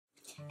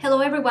Hello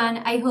everyone,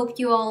 I hope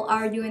you all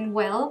are doing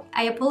well.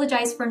 I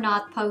apologize for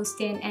not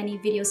posting any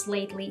videos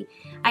lately.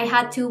 I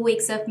had 2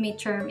 weeks of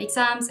midterm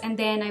exams and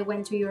then I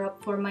went to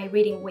Europe for my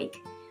reading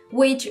week,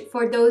 which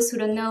for those who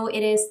don't know,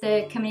 it is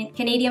the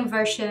Canadian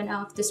version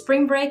of the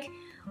spring break,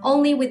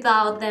 only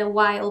without the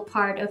wild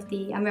part of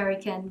the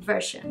American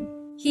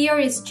version. Here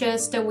is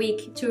just a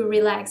week to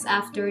relax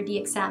after the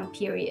exam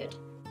period.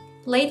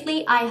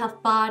 Lately, I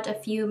have bought a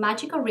few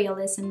magical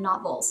realism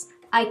novels.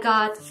 I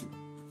got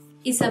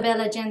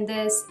Isabel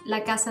Allende's La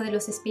Casa de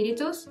los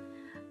Espiritus,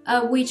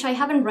 which I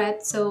haven't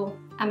read, so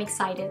I'm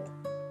excited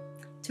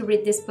to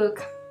read this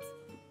book.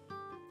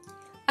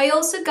 I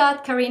also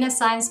got Karina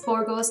Sainz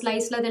Borgo's La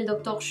Isla del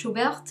Dr.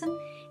 Schubert.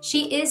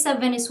 She is a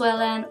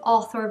Venezuelan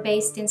author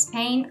based in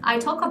Spain. I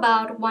talk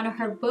about one of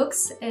her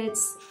books.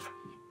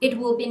 It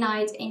Will Be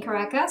Night in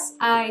Caracas.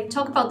 I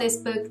talk about this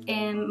book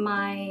in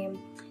my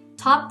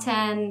top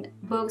 10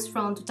 books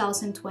from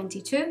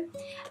 2022,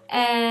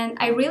 and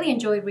I really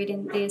enjoyed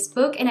reading this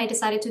book and I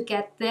decided to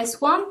get this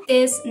one.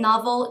 This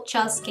novel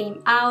just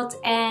came out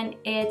and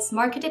it's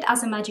marketed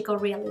as a magical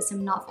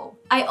realism novel.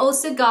 I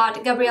also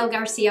got Gabriel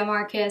Garcia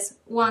Marquez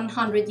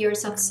 100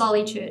 Years of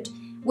Solitude,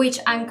 which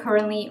I'm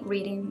currently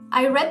reading.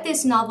 I read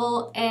this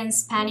novel in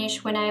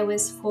Spanish when I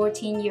was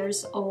 14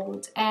 years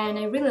old and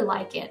I really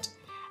like it.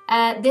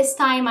 This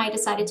time I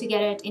decided to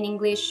get it in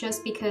English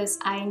just because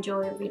I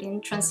enjoy reading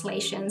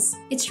translations.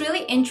 It's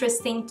really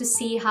interesting to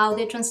see how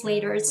the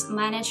translators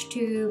manage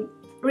to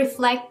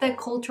reflect the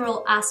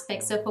cultural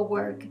aspects of a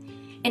work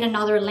in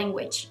another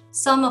language.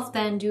 Some of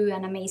them do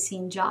an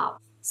amazing job.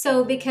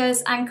 So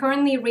because I'm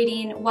currently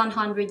reading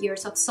 100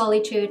 Years of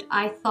Solitude,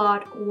 I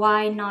thought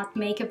why not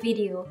make a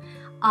video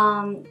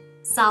on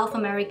South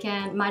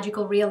American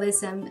magical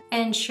realism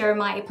and share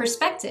my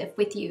perspective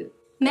with you.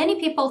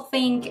 Many people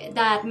think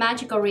that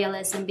magical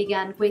realism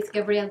began with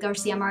Gabriel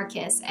Garcia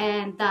Marquez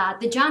and that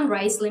the genre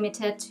is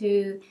limited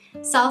to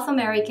South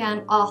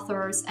American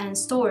authors and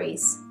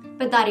stories,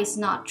 but that is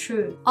not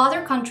true.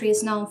 Other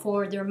countries known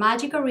for their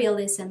magical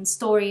realism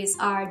stories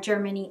are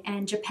Germany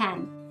and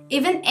Japan.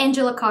 Even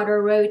Angela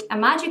Carter wrote a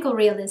magical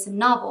realism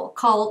novel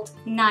called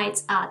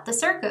Nights at the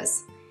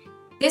Circus.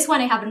 This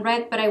one I haven't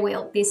read, but I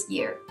will this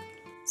year.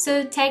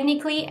 So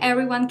technically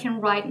everyone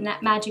can write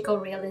magical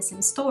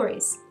realism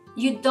stories.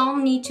 You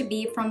don't need to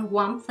be from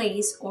one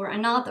place or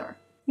another.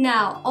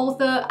 Now,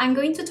 although I'm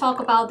going to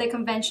talk about the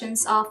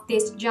conventions of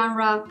this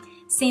genre,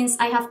 since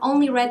I have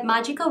only read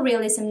magical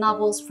realism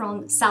novels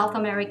from South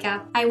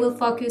America, I will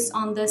focus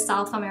on the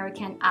South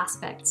American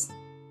aspects.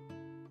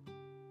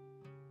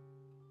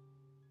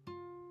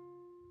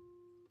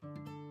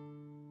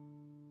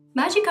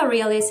 Magical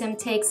realism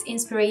takes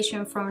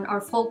inspiration from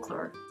our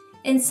folklore.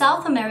 In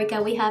South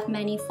America, we have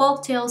many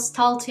folktales,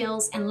 tall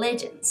tales, and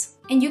legends.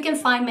 And you can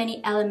find many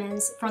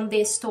elements from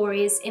these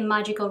stories in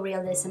magical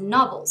realism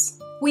novels.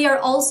 We are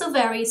also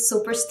very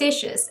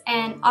superstitious,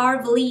 and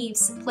our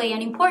beliefs play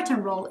an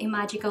important role in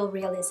magical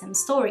realism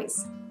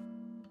stories.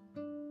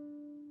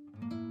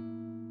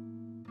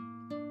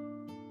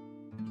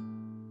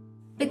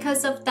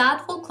 Because of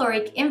that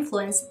folkloric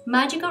influence,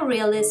 magical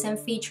realism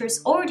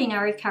features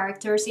ordinary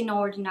characters in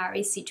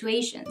ordinary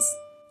situations.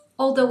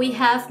 Although we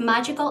have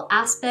magical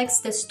aspects,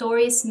 the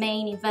story's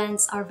main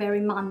events are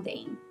very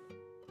mundane.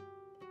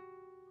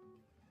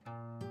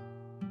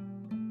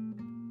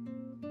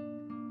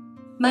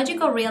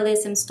 Magical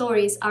realism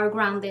stories are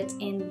grounded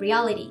in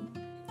reality.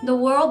 The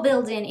world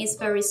building is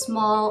very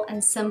small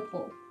and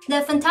simple.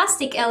 The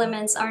fantastic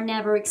elements are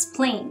never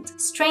explained.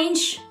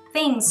 Strange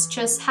things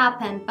just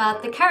happen,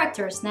 but the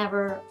characters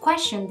never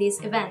question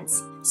these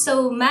events.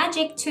 So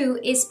magic too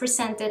is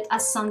presented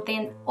as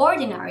something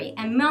ordinary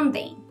and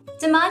mundane.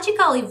 The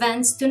magical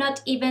events do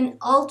not even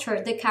alter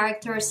the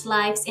characters'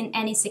 lives in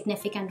any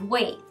significant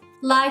way.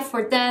 Life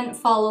for them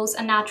follows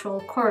a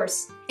natural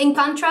course. In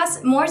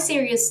contrast, more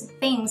serious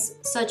things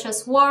such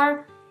as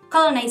war,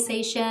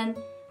 colonization,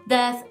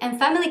 death, and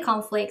family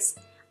conflicts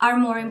are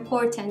more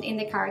important in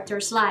the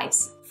characters'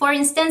 lives. For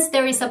instance,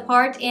 there is a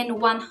part in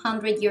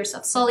 100 Years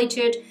of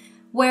Solitude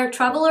where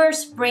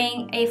travelers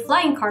bring a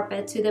flying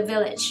carpet to the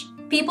village.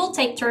 People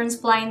take turns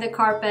flying the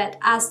carpet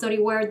as though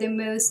it were the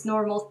most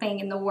normal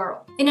thing in the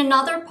world. In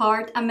another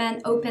part, a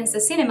man opens a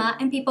cinema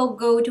and people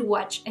go to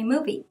watch a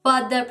movie.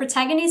 But the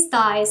protagonist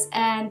dies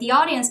and the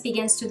audience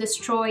begins to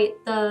destroy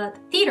the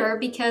theater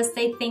because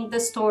they think the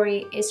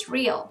story is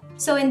real.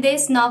 So in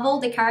this novel,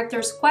 the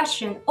characters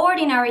question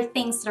ordinary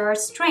things that are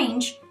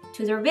strange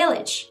to their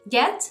village.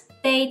 Yet,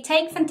 they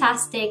take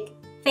fantastic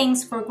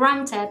things for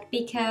granted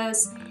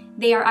because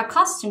they are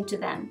accustomed to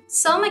them.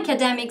 Some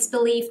academics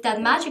believe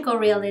that magical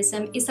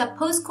realism is a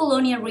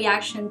post-colonial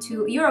reaction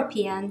to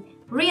European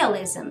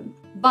realism,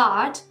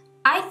 but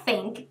I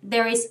think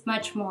there is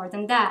much more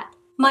than that.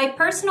 My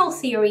personal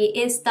theory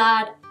is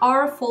that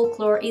our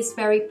folklore is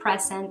very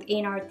present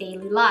in our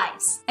daily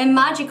lives, and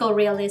magical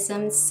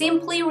realism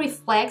simply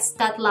reflects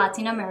that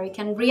Latin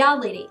American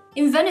reality.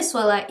 In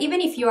Venezuela,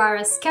 even if you are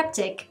a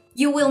skeptic,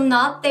 you will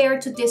not dare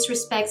to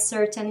disrespect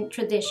certain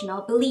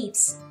traditional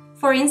beliefs.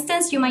 For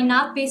instance, you might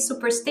not be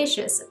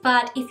superstitious,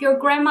 but if your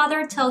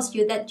grandmother tells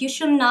you that you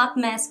should not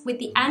mess with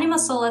the anima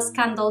solace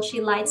candle she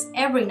lights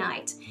every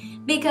night,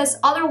 because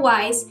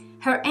otherwise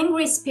her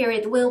angry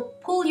spirit will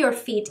pull your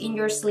feet in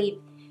your sleep,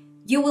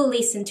 you will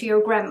listen to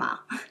your grandma.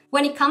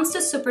 When it comes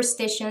to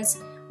superstitions,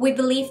 we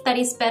believe that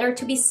it's better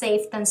to be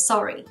safe than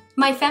sorry.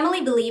 My family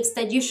believes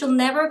that you should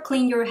never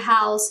clean your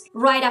house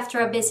right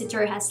after a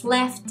visitor has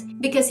left,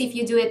 because if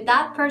you do it,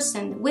 that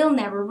person will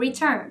never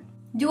return.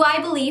 Do I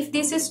believe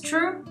this is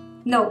true?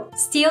 No.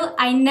 Still,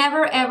 I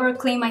never ever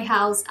clean my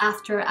house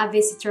after a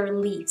visitor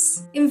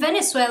leaves. In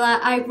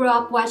Venezuela, I grew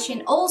up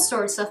watching all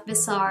sorts of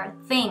bizarre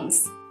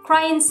things.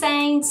 Crying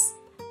saints,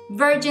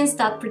 virgins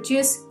that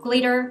produce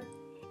glitter,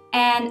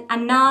 and a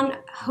nun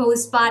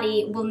whose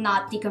body will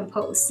not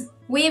decompose.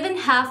 We even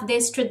have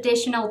this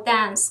traditional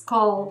dance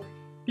called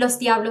Los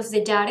Diablos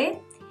de Yare,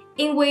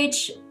 in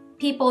which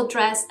people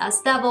dress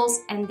as devils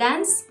and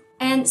dance,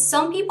 and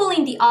some people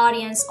in the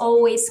audience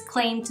always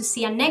claim to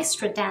see an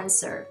extra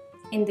dancer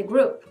in the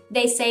group.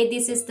 They say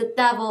this is the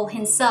devil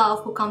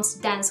himself who comes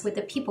to dance with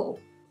the people.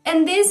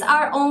 And these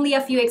are only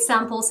a few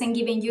examples I'm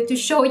giving you to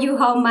show you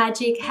how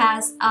magic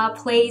has a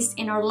place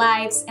in our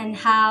lives and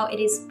how it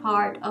is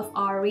part of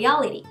our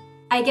reality.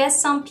 I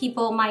guess some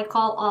people might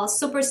call us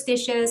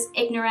superstitious,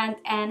 ignorant,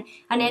 and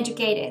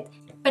uneducated,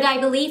 but I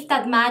believe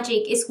that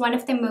magic is one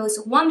of the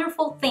most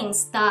wonderful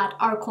things that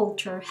our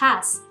culture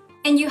has.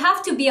 And you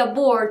have to be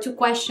aboard to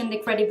question the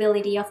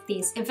credibility of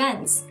these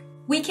events.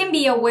 We can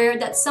be aware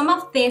that some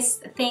of these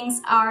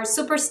things are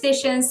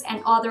superstitions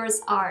and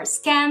others are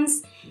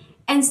scams,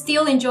 and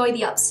still enjoy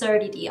the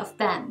absurdity of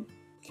them.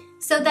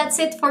 So that's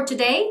it for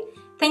today.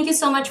 Thank you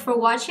so much for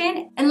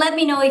watching, and let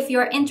me know if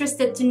you're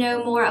interested to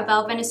know more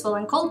about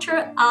Venezuelan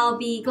culture. I'll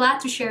be glad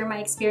to share my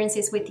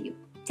experiences with you.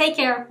 Take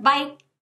care, bye!